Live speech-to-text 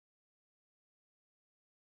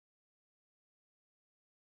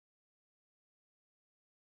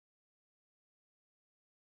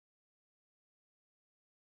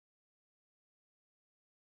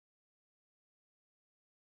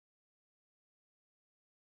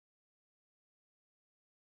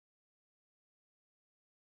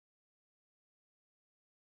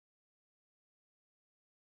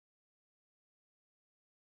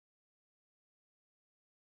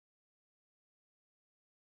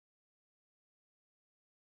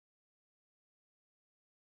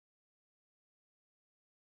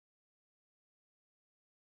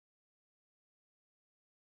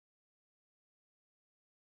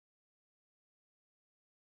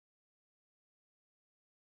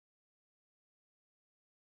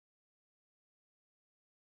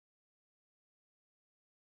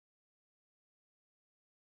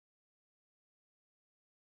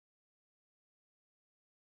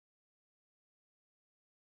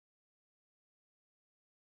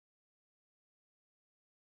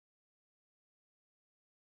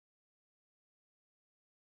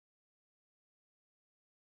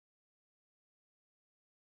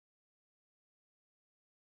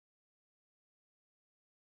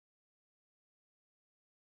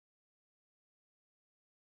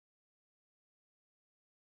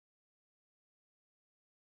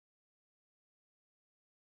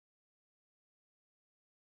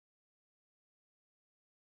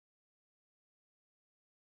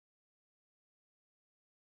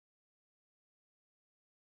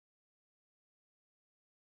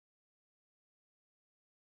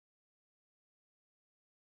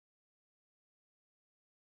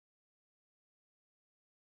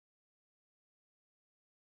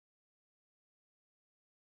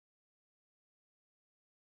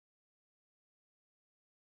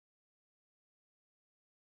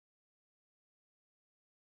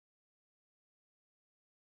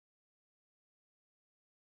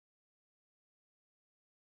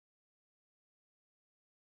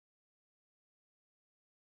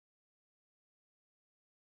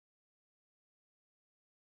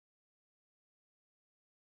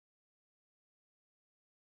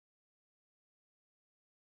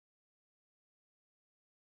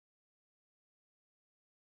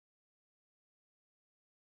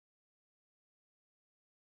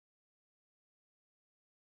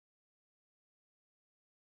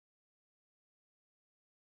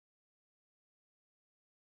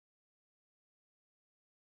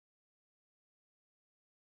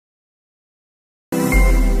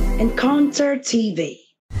Encounter TV,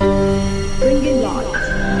 bringing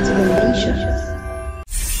light to the nations.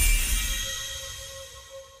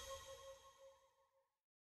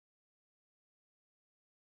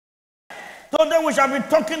 Today we shall be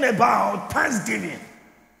talking about Thanksgiving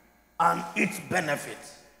and its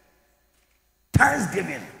benefits.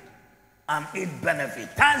 Thanksgiving and its benefit.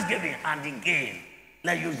 Thanksgiving and the gain.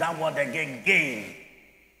 Let's use that word again, gain.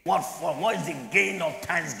 What for? What is the gain of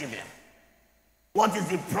Thanksgiving? What is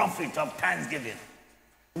the profit of Thanksgiving?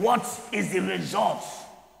 What is the result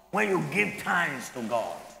when you give thanks to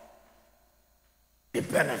God? The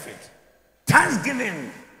benefit.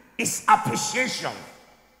 Thanksgiving is appreciation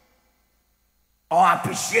or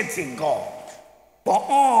appreciating God for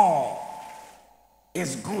all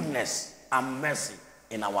His goodness and mercy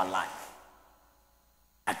in our life.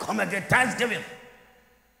 I come again, Thanksgiving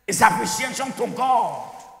is appreciation to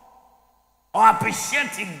God or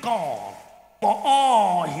appreciating God for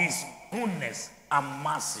all His goodness and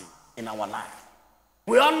mercy in our life.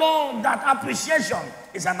 We all know that appreciation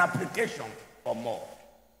is an application for more.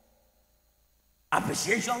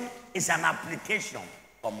 Appreciation is an application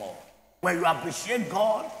for more. When you appreciate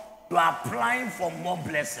God, you are applying for more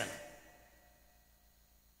blessing.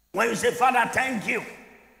 When you say, Father, thank you,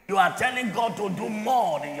 you are telling God to do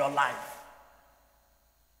more in your life.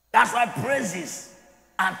 That's why praises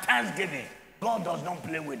and thanksgiving, God does not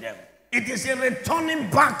play with them. It is a returning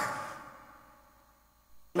back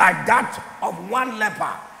like that of one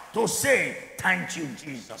leper to say, thank you,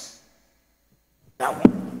 Jesus.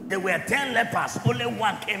 There were 10 lepers, only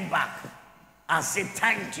one came back and said,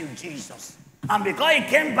 thank you, Jesus. And because he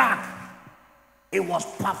came back, he was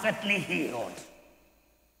perfectly healed.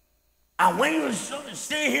 And when you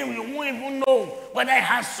see him, you won't even know whether he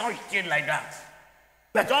has such thing like that.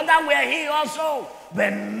 But others were healed also, but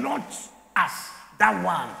not as that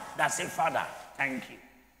one that said, Father, thank you.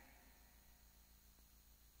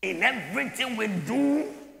 In everything we do,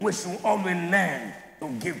 we should always learn to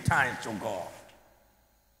give thanks to God.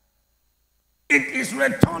 It is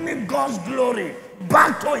returning God's glory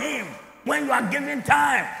back to Him. When you are giving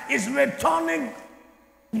time, it's returning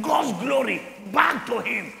God's glory back to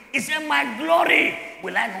Him. He said, my glory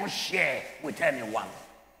will I not share with anyone.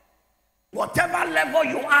 Whatever level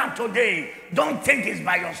you are today, don't think it's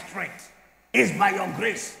by your strength. It's by your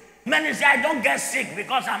grace. Many say, I don't get sick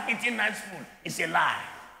because I'm eating nice food. It's a lie.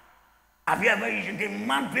 Have you ever, you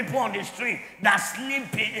demand people on the street that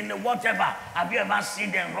sleep in the whatever. Have you ever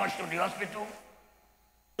seen them rush to the hospital?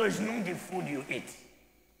 So it's not the food you eat.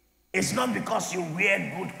 It's not because you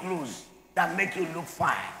wear good clothes that make you look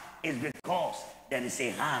fine. It's because there is a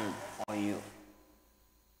hand on you.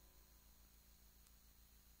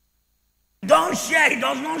 Don't share. He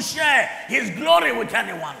does not share His glory with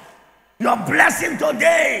anyone. Your blessing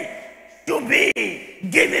today should be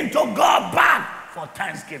given to God back for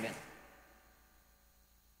thanksgiving.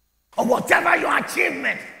 Or whatever your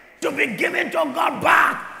achievement to be given to God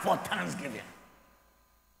back for thanksgiving.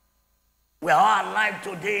 We are alive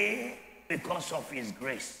today because of His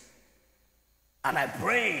grace. And I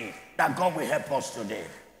pray that God will help us today.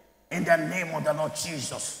 In the name of the Lord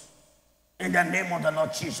Jesus. In the name of the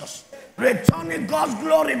Lord Jesus. Returning God's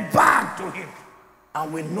glory back to Him.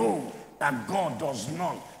 And we know that God does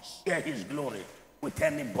not share His glory with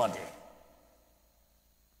anybody.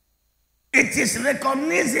 It is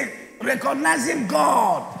recognizing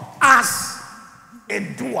God as a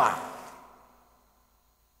doer.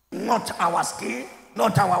 Not our skill,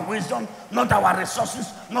 not our wisdom, not our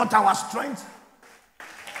resources, not our strength.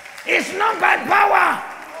 It's not by power.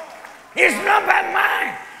 It's not by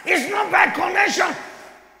mind. It's not by connection.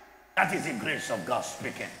 That is the grace of God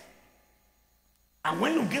speaking. And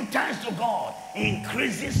when you give thanks to God, He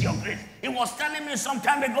increases your grace. He was telling me some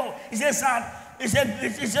time ago, he said, sir,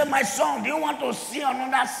 he said, my son, do you want to see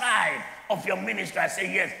another side of your ministry? I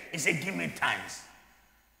said, yes. He said, give me thanks.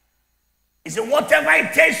 He said, whatever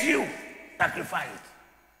it takes you, sacrifice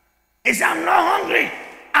it. He said, I'm not hungry,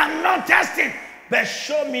 I'm not thirsty, but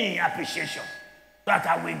show me appreciation so that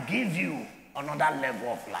I will give you another level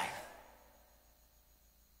of life.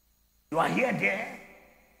 You are here, there.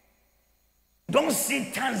 Don't see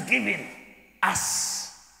thanksgiving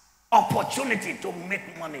as opportunity to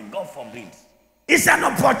make money. God forbid. It's an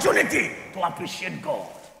opportunity to appreciate God.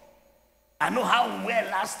 I know how we were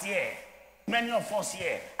last year. Many of us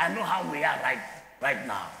here, I know how we are right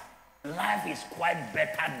now. Life is quite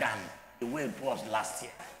better than the way it was last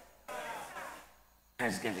year.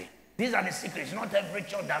 Thanksgiving. These are the secrets. Not every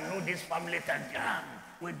church that knows this family can jam.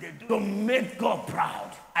 What they do to make God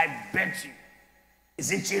proud, I bet you.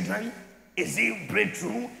 Is it children? Is it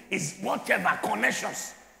breakthrough? Is whatever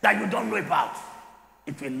connections that you don't know about?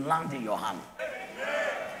 it will land in your hand.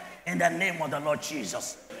 In the name of the Lord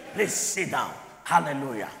Jesus. Please sit down.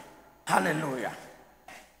 Hallelujah. Hallelujah.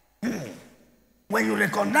 When you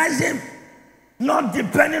recognize him, not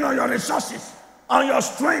depending on your resources, on your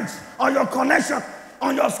strength, on your connection,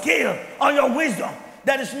 on your skill, on your wisdom.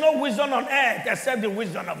 There is no wisdom on earth except the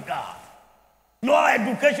wisdom of God. No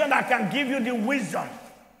education that can give you the wisdom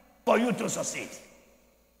for you to succeed.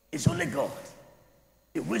 It's only God.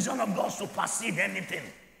 The wisdom of God supersedes anything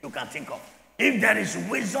you can think of. If there is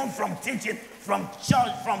wisdom from teaching, from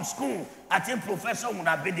church, from school, I think professor would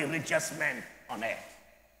have been the richest man on earth.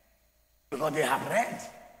 Because they have read.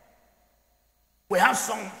 We have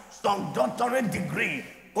some doctorate degree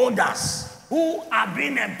holders who are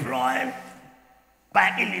being employed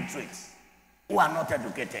by illiterates who are not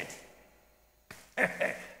educated.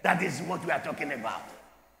 That is what we are talking about.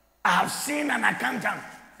 I have seen an accountant,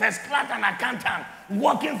 first class an accountant,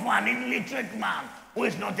 working for an illiterate man who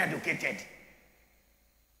is not educated.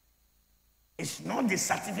 It's not the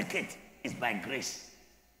certificate, it's by grace.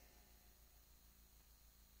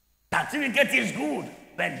 Certificate is good,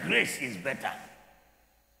 but grace is better.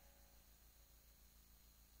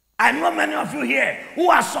 I know many of you here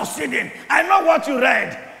who are succeeding. I know what you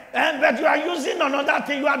read, but you are using another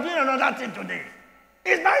thing. You are doing another thing today.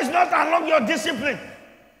 It's not along your discipline.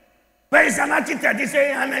 But he's an architect, he's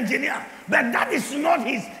an engineer. But that is not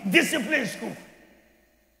his discipline school.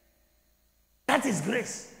 That is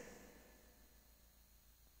grace.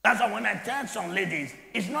 That's why when I tell some ladies,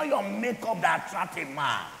 it's not your makeup that attracts a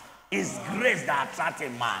man. It's grace that attracts a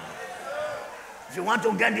man. If you want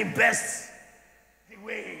to get the best, the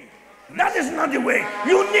way. That is not the way.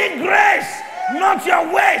 You need grace, not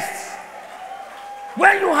your waist.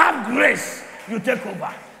 When you have grace, you take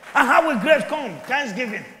over. And how will grace come?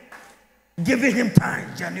 Thanksgiving. Giving him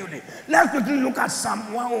time, genuinely. Let's quickly look at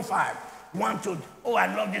Psalm 105. 1, 2. Oh,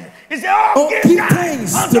 I love this. He said, give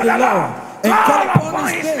thanks unto the Lord and call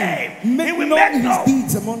upon his name. Make known his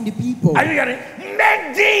deeds among the people. Are you hearing?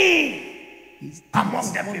 Make thee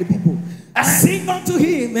among the people. Sing unto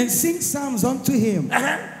him and sing psalms unto him.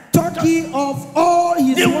 Talk ye of all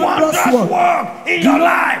his wondrous work in your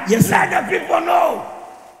life. Yes, let the people know.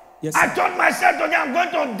 Yes, I told myself today I'm going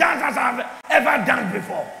to dance as I've ever danced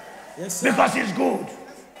before. Yes, because it's good.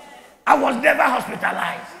 I was never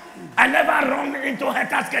hospitalized. I never run into a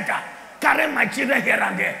casket, carrying my children here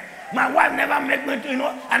and there. My wife never made me to,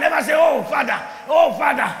 I never say, oh Father.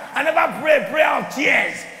 I never pray a prayer of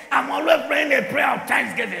tears. I'm always praying a prayer of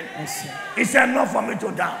thanksgiving. Yes, it's enough for me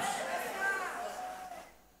to dance.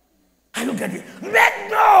 I look at it. Let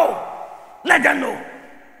them know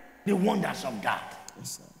the wonders of God.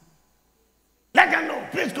 Yes, sir. Let them know.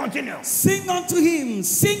 Please continue. Sing unto him,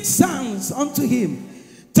 sing psalms unto him.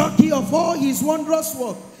 Talk ye of all his wondrous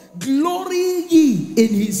work. Glory ye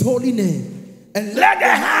in his holy name. And let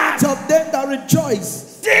the heart of them that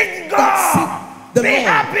rejoice sing God. Be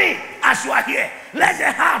happy as you are here. Let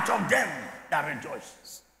the heart of them that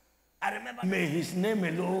rejoice. I remember. May his name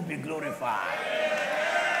alone be glorified.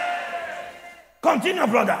 Continue,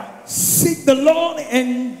 brother. Seek the Lord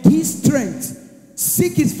and his strength.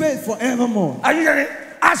 Seek his face forevermore. Are you hearing?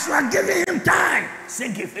 As you are giving him time,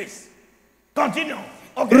 seek his face. Continue.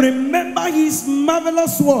 Okay. Remember his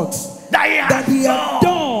marvelous works that he has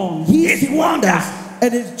done, his wonders,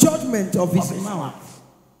 and his judgment of his mouth.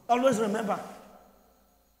 Always remember.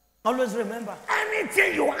 Always remember.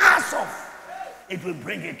 Anything you ask of, it will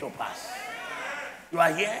bring it to pass. You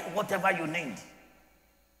are here, whatever you need.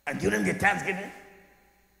 And during the Thanksgiving,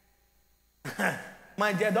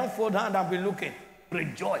 my dear, don't fold hand and be looking.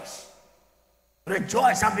 Rejoice.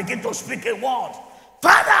 Rejoice and begin to speak a word.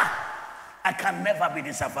 Father, I can never be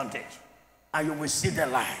disadvantaged. And you will see the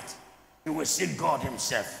light. You will see God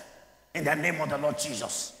himself. In the name of the Lord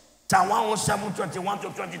Jesus. Psalm 107, 21 to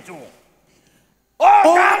 22.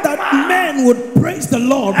 Oh, that man would praise the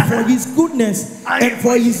Lord for his goodness and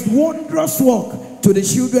for his wondrous work to the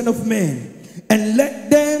children of men. And let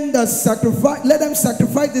them sacrifice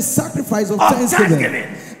the sacrifice of thanksgiving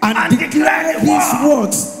and declare his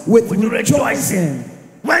works with rejoicing.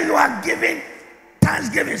 When you are giving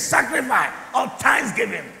thanksgiving, sacrifice of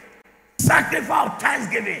thanksgiving,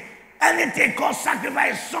 anything called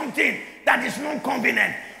sacrifice is something that is not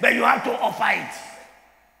convenient, but you have to offer it.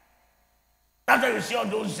 That's why you see all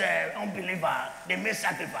those unbelievers, they make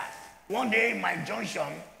sacrifice. One day in my junction,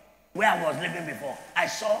 where I was living before, I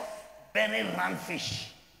saw very round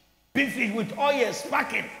fish, big fish with oil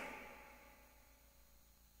sparking.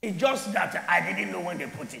 It's just that I didn't know when they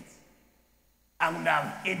put it. I would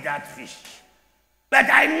have ate that fish. But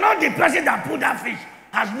I know the person that put that fish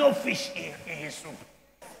has no fish in his soup.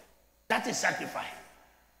 That is sacrifice.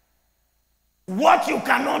 what you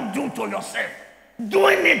cannot do to yourself,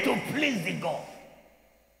 doing it to please the God.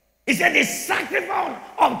 He said the sacrifice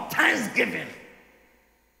of thanksgiving.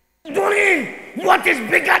 Doing what is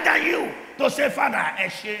bigger than you to say, Father,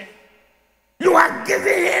 Eshe. You are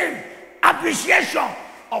giving him appreciation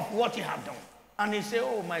of what you have done. And he said,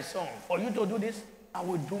 oh, my son, for you to do this, I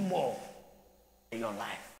will do more in your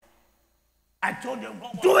life. I told you,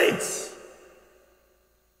 God, do it.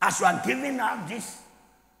 As you are giving out this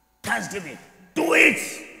thanksgiving, do it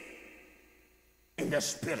in the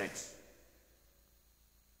spirit,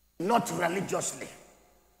 not religiously.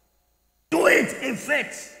 Do it in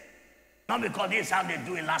faith, not because this is how they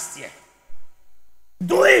do it last year.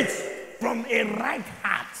 Do it from a right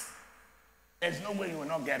heart. There's no way you will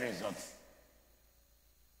not get results.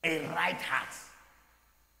 A right heart,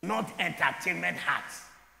 not entertainment heart.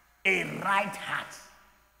 A right heart,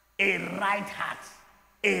 a right heart,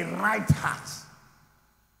 a right heart.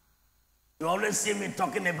 You always see me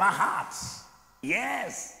talking about hearts.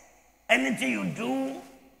 Yes. Anything you do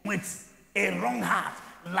with a wrong heart,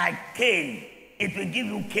 like Cain, it will give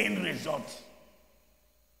you Cain results.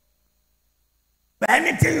 But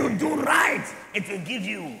anything you do right, it will give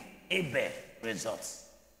you Abel results.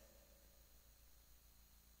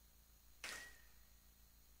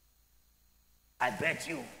 I bet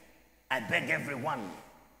you, I beg everyone,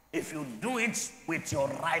 if you do it with your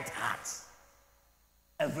right heart,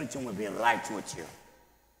 everything will be right with you.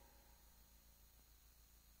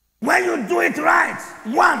 When you do it right,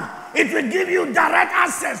 one, it will give you direct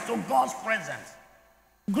access to God's presence.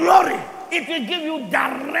 Glory, it will give you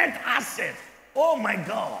direct access. Oh my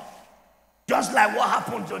God. Just like what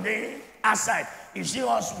happened today outside. You see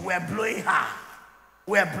us, we're blowing her.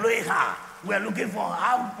 We're blowing her. We're looking for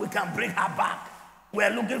how we can bring her back.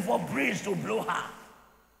 We're looking for breeze to blow her,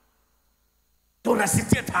 to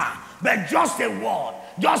resuscitate her. But just a word,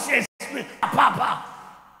 just a spirit, Papa.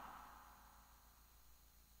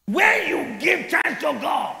 When you give thanks to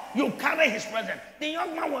God, you carry his presence. The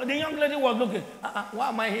young lady was looking, why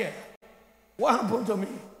am I here? What happened to me?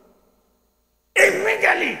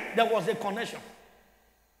 Immediately, there was a connection.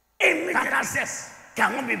 Immediate access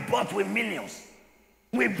cannot be bought with millions,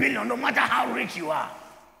 with billions, no matter how rich you are.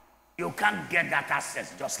 You can't get that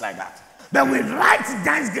access just like that. But with right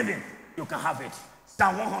thanksgiving, you can have it.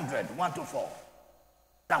 Psalm 100, 1-4.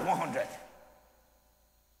 Psalm 100.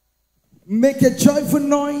 Make a joyful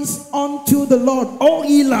noise unto the Lord, O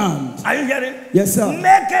ye land. Are you hearing? Yes, sir.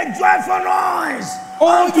 Make a joyful noise, O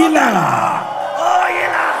unto ye the land. Lord, O ye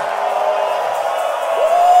land.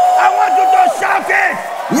 I want you to shout it.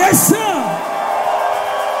 Yes, sir.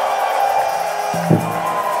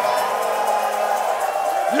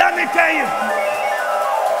 Let me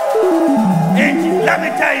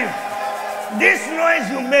tell you, this noise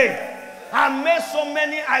you made have made so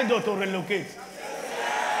many idols to relocate.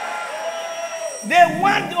 They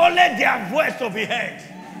want only their voice to be heard.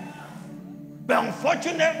 But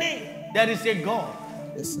unfortunately, there is a God.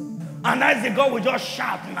 Yes, sir. And that's the God we just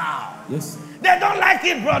shout now. Yes, sir. They don't like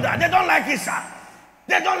it, brother. They don't like it, sir.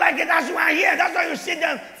 They don't like it. That's why I'm here. That's why you see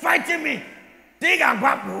them fighting me.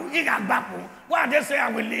 Why they say I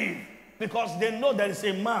will leave? Because they know there is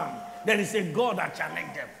a man, there is a God that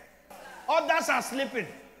challenged them. Others are sleeping,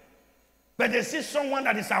 but they see someone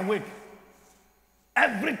that is awake.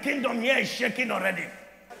 Every kingdom here is shaking already.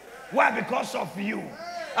 Why? Because of you.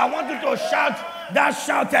 I want you to shout that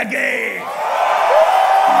shout again.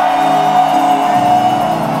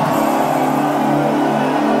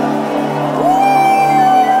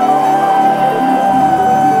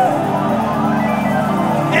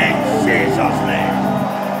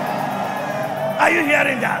 Are you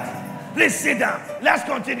hearing that? Please sit down. Let's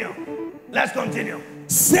continue. Let's continue.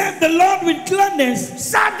 Serve the Lord with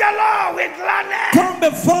gladness. Serve the Lord with gladness. Come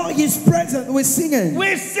before his presence with singing.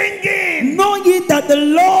 With singing. Know ye that the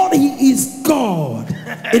Lord, he is God.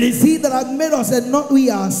 It is he that hath made us and not we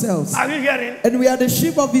ourselves. Are you hearing? And we are the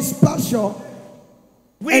sheep of his pasture.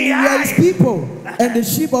 We are his people and the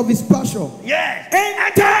sheep of his pasture. Yes.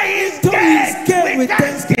 Enter into his gate with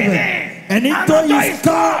thanksgiving, and into his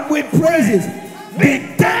court with praises. Be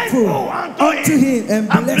thankful unto him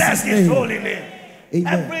and bless his holy name. Amen.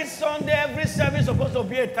 Every Sunday, every service is supposed to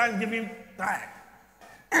be a thanksgiving time.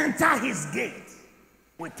 Enter his gate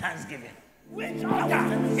with thanksgiving. Which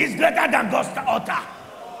altar is greater than God's altar?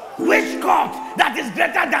 Which court that is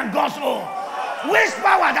greater than God's own? Which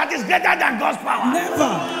power that is greater than God's power?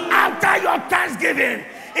 Never. After your thanksgiving,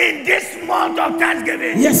 in this month of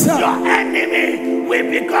thanksgiving, yes, sir, your enemy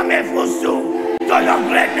will become a footstool to your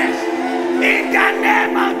greatness. In the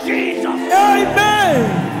name of Jesus.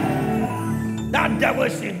 Amen. That devil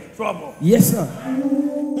is in trouble. Yes, sir.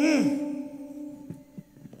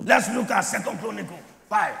 Let's look at 2 Chronicles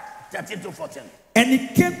 5:13-14. And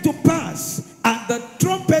it came to pass, and the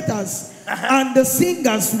trumpeters and the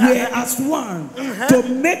singers were as one, to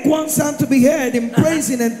make one sound to be heard in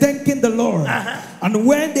praising and thanking the Lord. And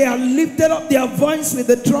when they had lifted up their voice with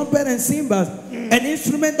the trumpet and cymbals, an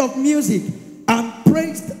instrument of music, and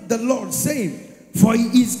praised the Lord, saying, for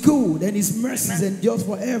he is good, and his mercies endures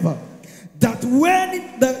forever. That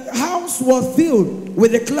when the house was filled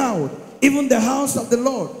with a cloud, even the house of the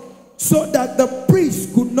Lord, so that the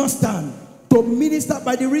priest could not stand to minister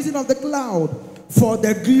by the reason of the cloud, for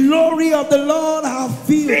the glory of the Lord hath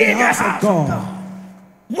filled the house of God.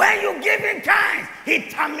 When you give him thanks, he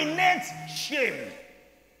terminates shame,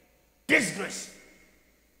 disgrace,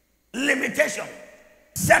 limitation,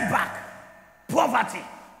 setback, poverty.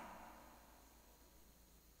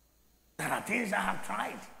 There are things I have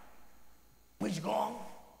tried, which God,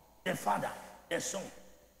 the Father, the Son,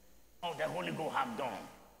 or the Holy Ghost have done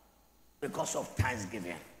because of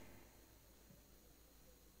thanksgiving.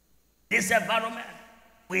 This environment,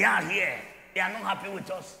 we are here. They are not happy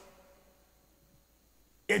with us.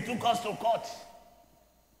 They took us to court.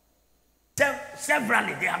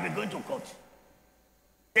 Severally, they have been going to court.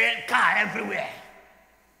 Their car everywhere.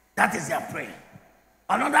 That is their prayer.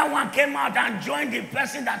 Another one came out and joined the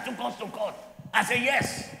person that took us to court. I said,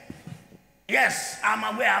 yes. Yes, I'm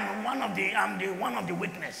aware. I'm one of the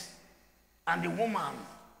witnesses. And the woman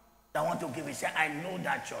that want to give it said, I know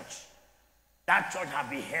that church. That church has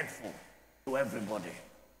been hateful to everybody.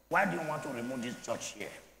 Why do you want to remove this church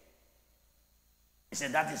here? He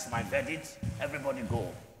said, that is my verdict. Everybody go.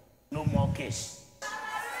 No more case.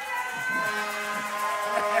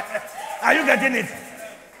 Are you getting it?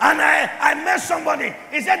 And I met somebody.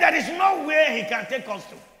 He said, there is no way he can take us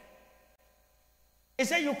to. He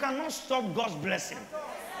said, you cannot stop God's blessing.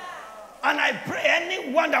 And I pray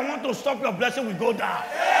anyone that wants to stop your blessing will go down.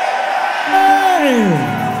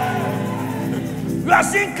 Hey. You are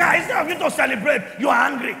seeing car, instead of you to celebrate, you are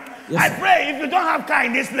angry. Yes. I pray if you don't have car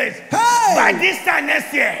in this place, by this time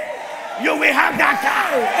next year, you will have that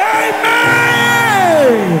car.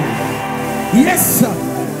 Amen. Yes, sir.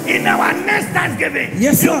 In our next Thanksgiving,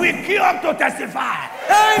 yes, you will queue up to testify.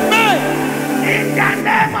 Amen. In the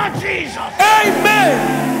name of Jesus. Amen.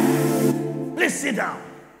 Please sit down.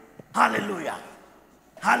 Hallelujah.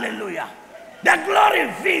 Hallelujah. The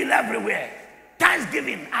glory fill everywhere.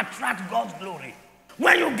 Thanksgiving attracts God's glory.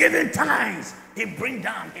 When you give him thanks, he brings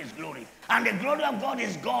down his glory. And the glory of God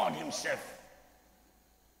is God himself.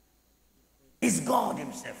 It's God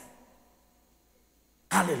himself.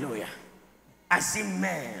 Hallelujah. I see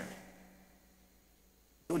men.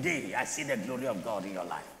 Today, I see the glory of God in your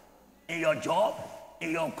life. In your job,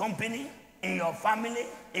 in your company, in your family,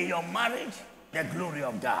 in your marriage, the glory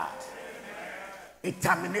of God. It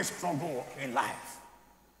terminates struggle in life.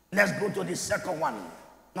 Let's go to the second one.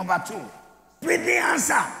 Number 2. With the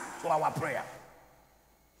answer to our prayer.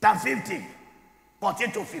 Psalm 50,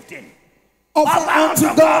 14-15. Offer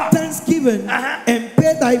unto God thanksgiving and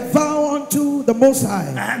pay thy vow unto the Most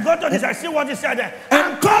High. Go to this. I see what he said there.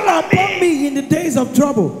 And call upon me in the days of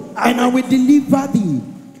trouble, and I will deliver thee,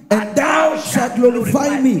 and thou shalt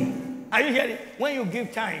glorify me. Are you hearing? When you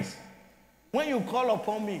give thanks, when you call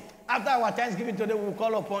upon me, after our thanksgiving today, we will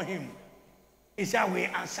call upon him. He said, we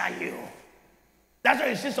answer you. That's why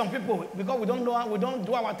you see some people, because we don't do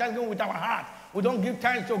our thanksgiving with our heart. We don't give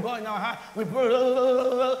thanks to God in our heart. We pray.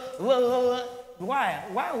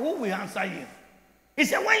 Why? Who will answer you? He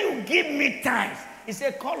said, when you give me thanks, he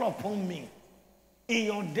said, call upon me in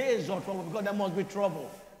your days of trouble, because there must be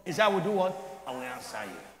trouble. He said, I will do what? I will answer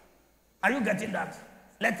you. Are you getting that?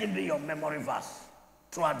 Let it be your memory verse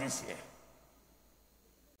throughout this year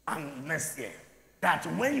and next year. That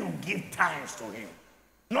when you give thanks to him,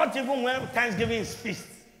 not even when Thanksgiving is feast,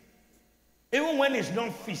 even when it's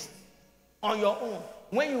not feast, on your own,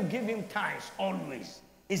 when you give him thanks always,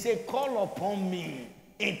 he said, call upon me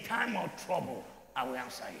in time of trouble, I will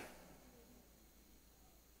answer you.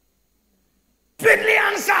 Speedily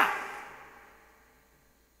answer.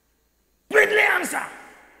 Speedily answer.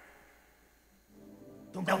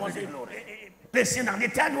 There was a glory. Listen, and the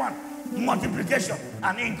third one, multiplication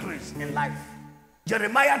and increase in life.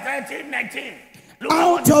 Jeremiah 13:19.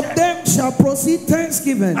 Out of them shall proceed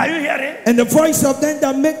thanksgiving. Are you hearing? And the voice of them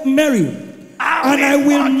that make merry. And I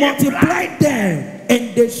will multiply them,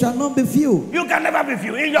 and they shall not be few. You can never be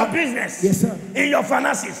few. In your business, yes, sir. In your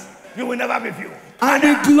finances, you will never be few. I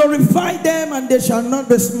will glorify them, and they shall not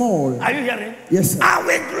be small. Are you hearing? Yes, sir. I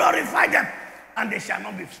will glorify them, and they shall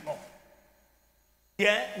not be small.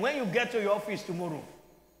 Yeah, when you get to your office tomorrow,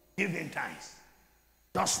 give him thanks.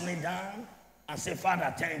 Just kneel down and say,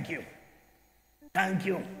 Father, thank you. Thank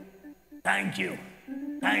you. Thank you.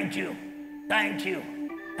 Thank you. Thank you.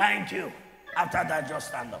 Thank you. After that, just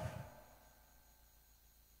stand up.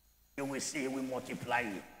 You will see, he will multiply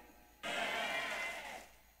you.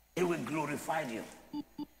 He will glorify you.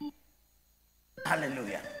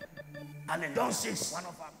 Hallelujah. And John 6,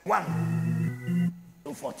 1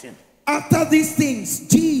 to 14. After these things,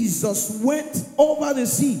 Jesus went over the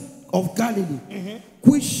sea of Galilee,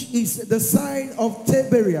 which is the side of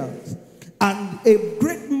Tiberias, and a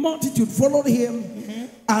great multitude followed him,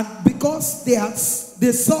 and because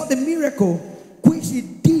they saw the miracle which he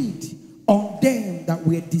did on them that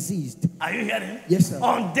were diseased. Are you hearing? Yes, sir.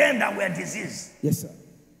 On them that were diseased. Yes, sir.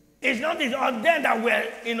 It's not this, on them that were,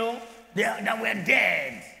 that were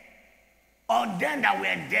dead. On them that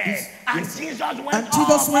were dead. And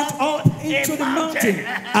Jesus went up into the mountain.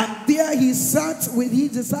 And there he sat with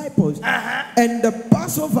his disciples. And the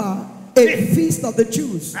Passover, a feast of the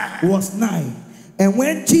Jews, was nigh. And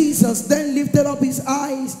when Jesus then lifted up his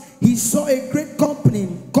eyes, he saw a great company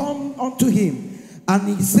come unto him.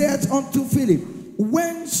 And he said unto Philip,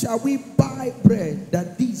 when shall we buy bread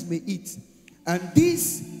that these may eat? And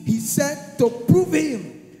this he said to prove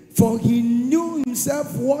him, for he knew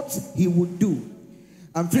himself what he would do.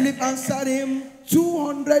 And Philip answered him,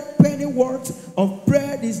 200 penny worth of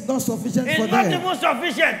bread is not sufficient for them. It's not even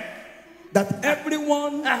sufficient. That every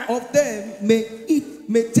one of them may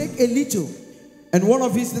take a little. And one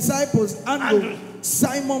of his disciples, Andrew,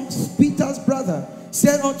 Simon Peter's brother,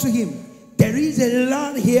 said unto him, there is a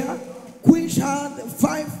lad here which had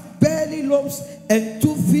 5 barley loaves and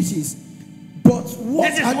 2 fishes. But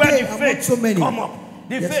what are they among so many? Come up.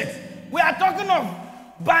 The faith. We are talking of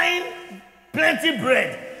buying plenty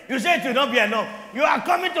bread. You say it will not be enough. You are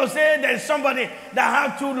coming to say there is somebody that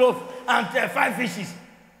has 2 loaves and 5 fishes.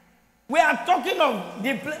 We are talking of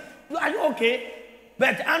the. Are you okay?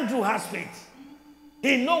 But Andrew has faith.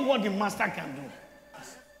 He knows what the master can do.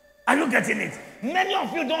 Are you getting it? Many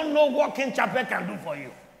of you don't know what King Chapel can do for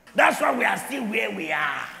you. That's why we are still where we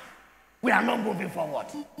are. We are not moving forward.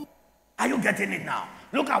 Are you getting it now?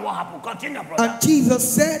 Look at what happened. Continue, brother. And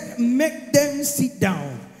Jesus said, make them sit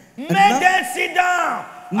down. Make them sit down.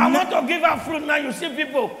 I want to give out fruit now. You see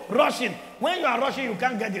people rushing. When you are rushing, you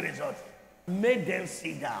can't get the result. Make them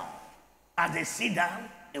sit down. As they sit down,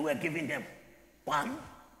 they were giving them 1,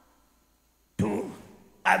 2.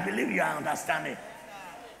 I believe you are understanding.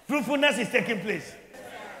 Fruitfulness is taking place.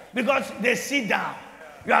 Because they sit down.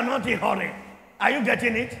 You are not in a hurry. Are you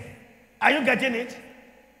getting it? Are you getting it?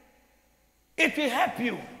 It will help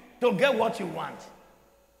you to get what you want.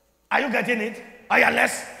 Are you getting it? Oh yeah,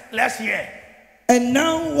 let's hear. And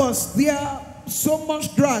now was there so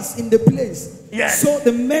much grass in the place. Yes. So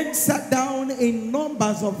the men sat down in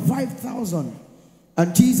numbers of 5,000.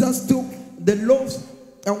 And Jesus took the loaves,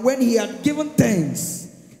 and when he had given thanks.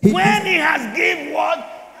 He has given what?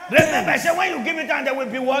 Remember, I said when you give it time, there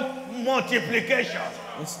will be what? Multiplication.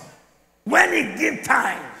 Yes. When he gives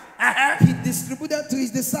time. He distributed to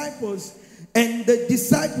his disciples, and the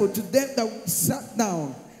disciple to them that sat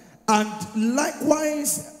down, and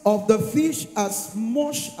likewise of the fish as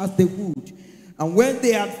much as they would. And when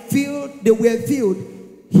they were filled,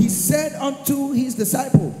 he said unto his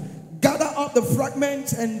disciple, gather up the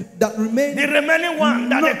fragments and that remain, the remaining one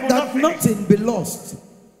that they could not finish. Nothing be lost.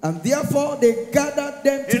 And therefore they gathered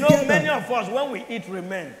them together. You know, many of us, when we eat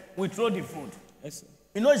remain, we throw the food. Yes, sir.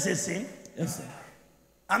 You know it's a sin? Yes, sir.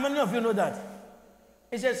 How many of you know that?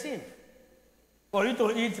 It's a sin. For you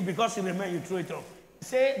to eat because it remains, you throw it off.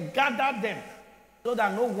 Say, gather them so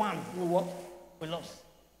that no one will what? Will lost.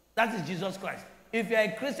 That is Jesus Christ. If you are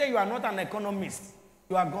a Christian, you are not an economist.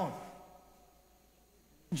 You are gone.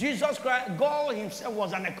 Jesus Christ, God himself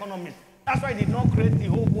was an economist. That's why he did not create the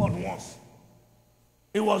whole world once.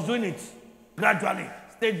 He was doing it gradually,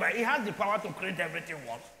 stage by. He has the power to create everything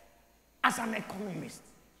once. As an economist,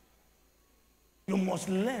 you must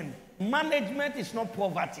learn. Management is not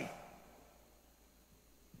poverty.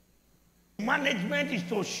 Management is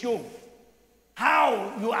to show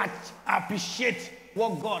how you appreciate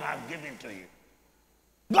what God has given to you.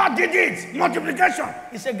 God did it. Multiplication.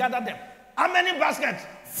 He said, gather them. How many baskets?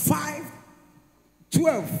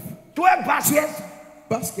 12 baskets. 12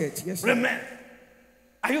 baskets, yes, sir. Remember.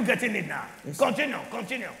 Are you getting it now? Yes,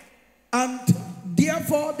 continue. And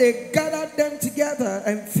therefore they gathered them together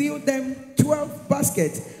and filled them 12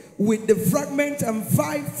 baskets with the fragments and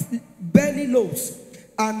 5 barley loaves,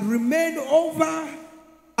 and remained over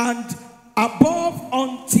and above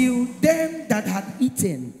until them that had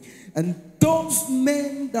eaten. And those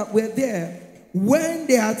men that were there, when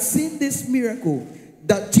they had seen this miracle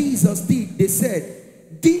that Jesus did, they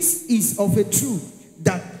said, this is of a truth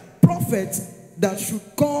that prophets that should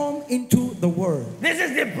come into the world. This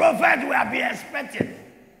is the prophet we have been expecting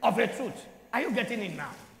of a truth. Are you getting it now?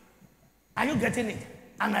 Are you getting it?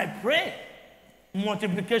 And I pray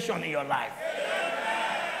multiplication in your life,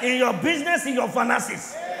 in your business, in your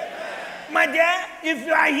finances. My dear, if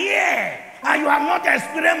you are here and you have not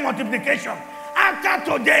experienced multiplication, after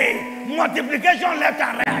today, multiplication left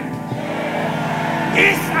and right,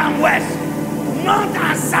 east and west, north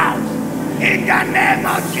and south, in the name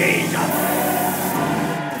of Jesus.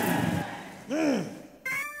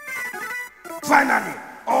 Finally,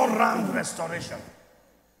 all-round restoration.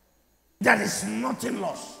 There is nothing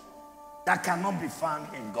lost that cannot be found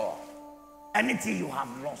in God. Anything you have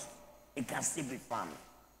lost, it can still be found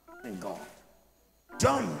in God.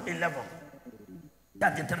 John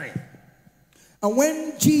 11:33. And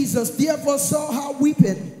when Jesus therefore saw her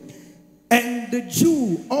weeping, and the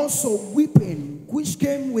Jew also weeping, which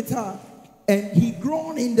came with her, and he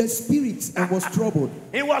groaned in the spirit and was troubled.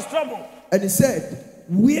 He was troubled. And he said,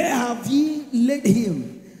 Where have ye laid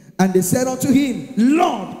him? And they said unto him,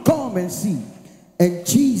 Lord, come and see. And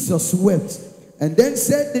Jesus wept. And then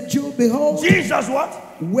said the Jew, Behold, Jesus what?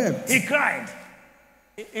 Wept. He cried.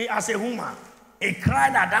 He, as a woman, he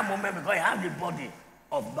cried at that moment because he had the body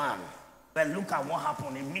of man. But look at what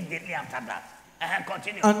happened immediately after that.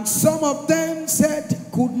 Continue. And some of them said,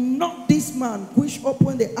 Could not this man which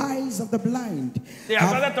opened the eyes of the blind? They are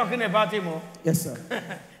started talking about him. Oh? Yes, sir.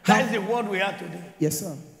 That is the word we have today. Yes,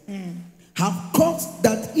 sir. Have caused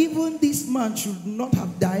that even this man should not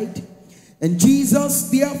have died. And Jesus,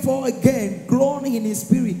 therefore, again, groaning in his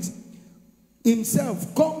spirit,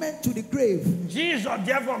 himself, cometh to the grave. Jesus,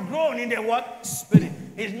 therefore, groaned in the what? Spirit.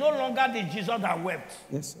 It's no longer the Jesus that wept.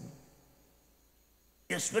 Yes, sir.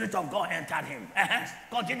 The Spirit of God entered him.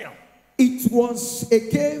 Continue. It was a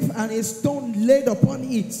cave and a stone laid upon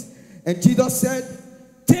it. And Jesus said,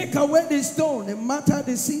 Take away the stone. And Martha,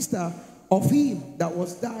 the sister of him that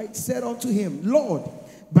was died, said unto him, Lord,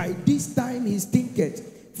 by this time he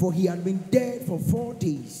stinketh, for he had been dead for 4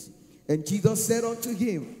 days. And Jesus said unto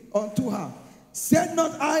her, Said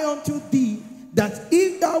not I unto thee, that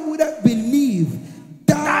if thou wouldest believe,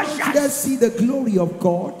 thou shouldest see the glory of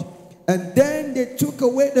God? And then they took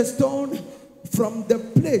away the stone from the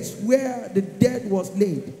place where the dead was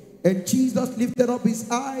laid. And Jesus lifted up his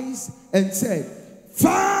eyes and said,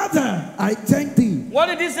 Father, I thank thee. What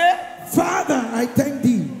did he say? Father, I thank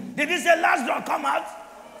thee. Did he say Lazarus come out?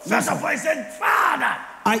 First of all, he said, Father,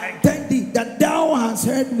 I thank thee that thou hast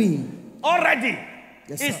heard me. Already.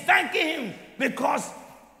 Yes, he's sir. thanking him because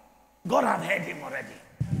God had heard him already.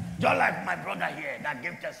 Just like my brother here that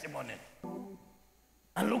gave testimony.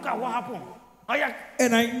 And look at what happened. Oh, yeah.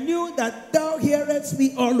 And I knew that thou hearest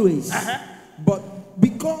me always. But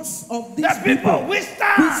because of these the people we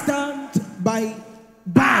stand by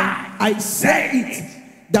I say it,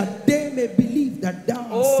 that they may believe that thou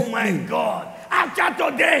hast sent me. Oh my God. After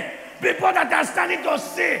today, people that are standing to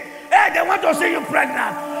see, hey, they want to see you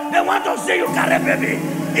pregnant. They want to see you carry a baby.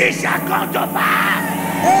 It shall come to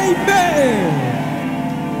pass. Amen.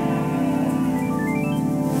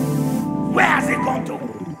 Where has it gone to?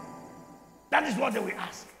 That is what they will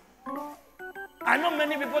ask. I know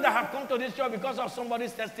many people that have come to this church because of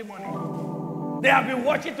somebody's testimony. They have been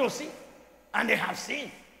watching to see, and they have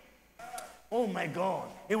seen. Oh my God,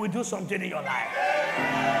 it will do something in your life.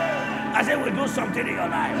 I said, it will do something in your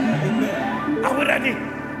life. Amen. Are we ready?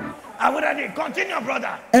 Are we ready? Continue,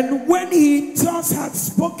 brother. And when he thus had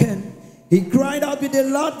spoken, he cried out with a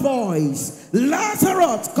loud voice,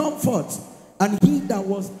 Lazarus, come forth. And he that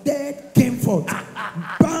was dead came forth,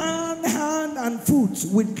 bound hand and foot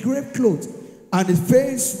with grave clothes, and his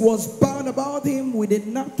face was bound about him with a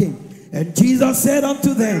napkin. And Jesus said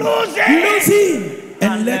unto them, Loose him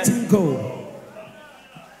and let him go.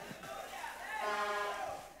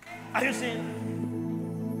 Are you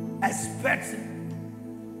seeing? Expect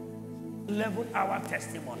 11-hour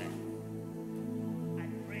testimony. I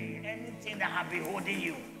pray anything that have been holding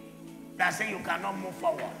you, that say you cannot move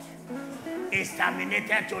forward, is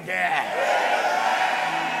terminated today.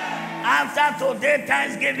 After today,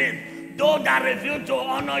 Thanksgiving, those that refuse to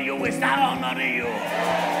honor you will start honoring you.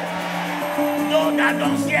 Those that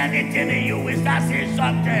don't see anything in you will start seeing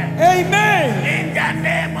something. Amen. In the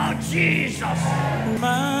name of Jesus.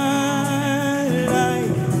 My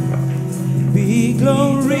life be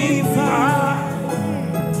glorified,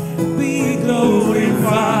 be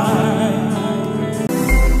glorified.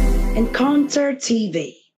 Encounter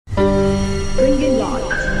TV, bringing light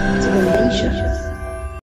to the nations.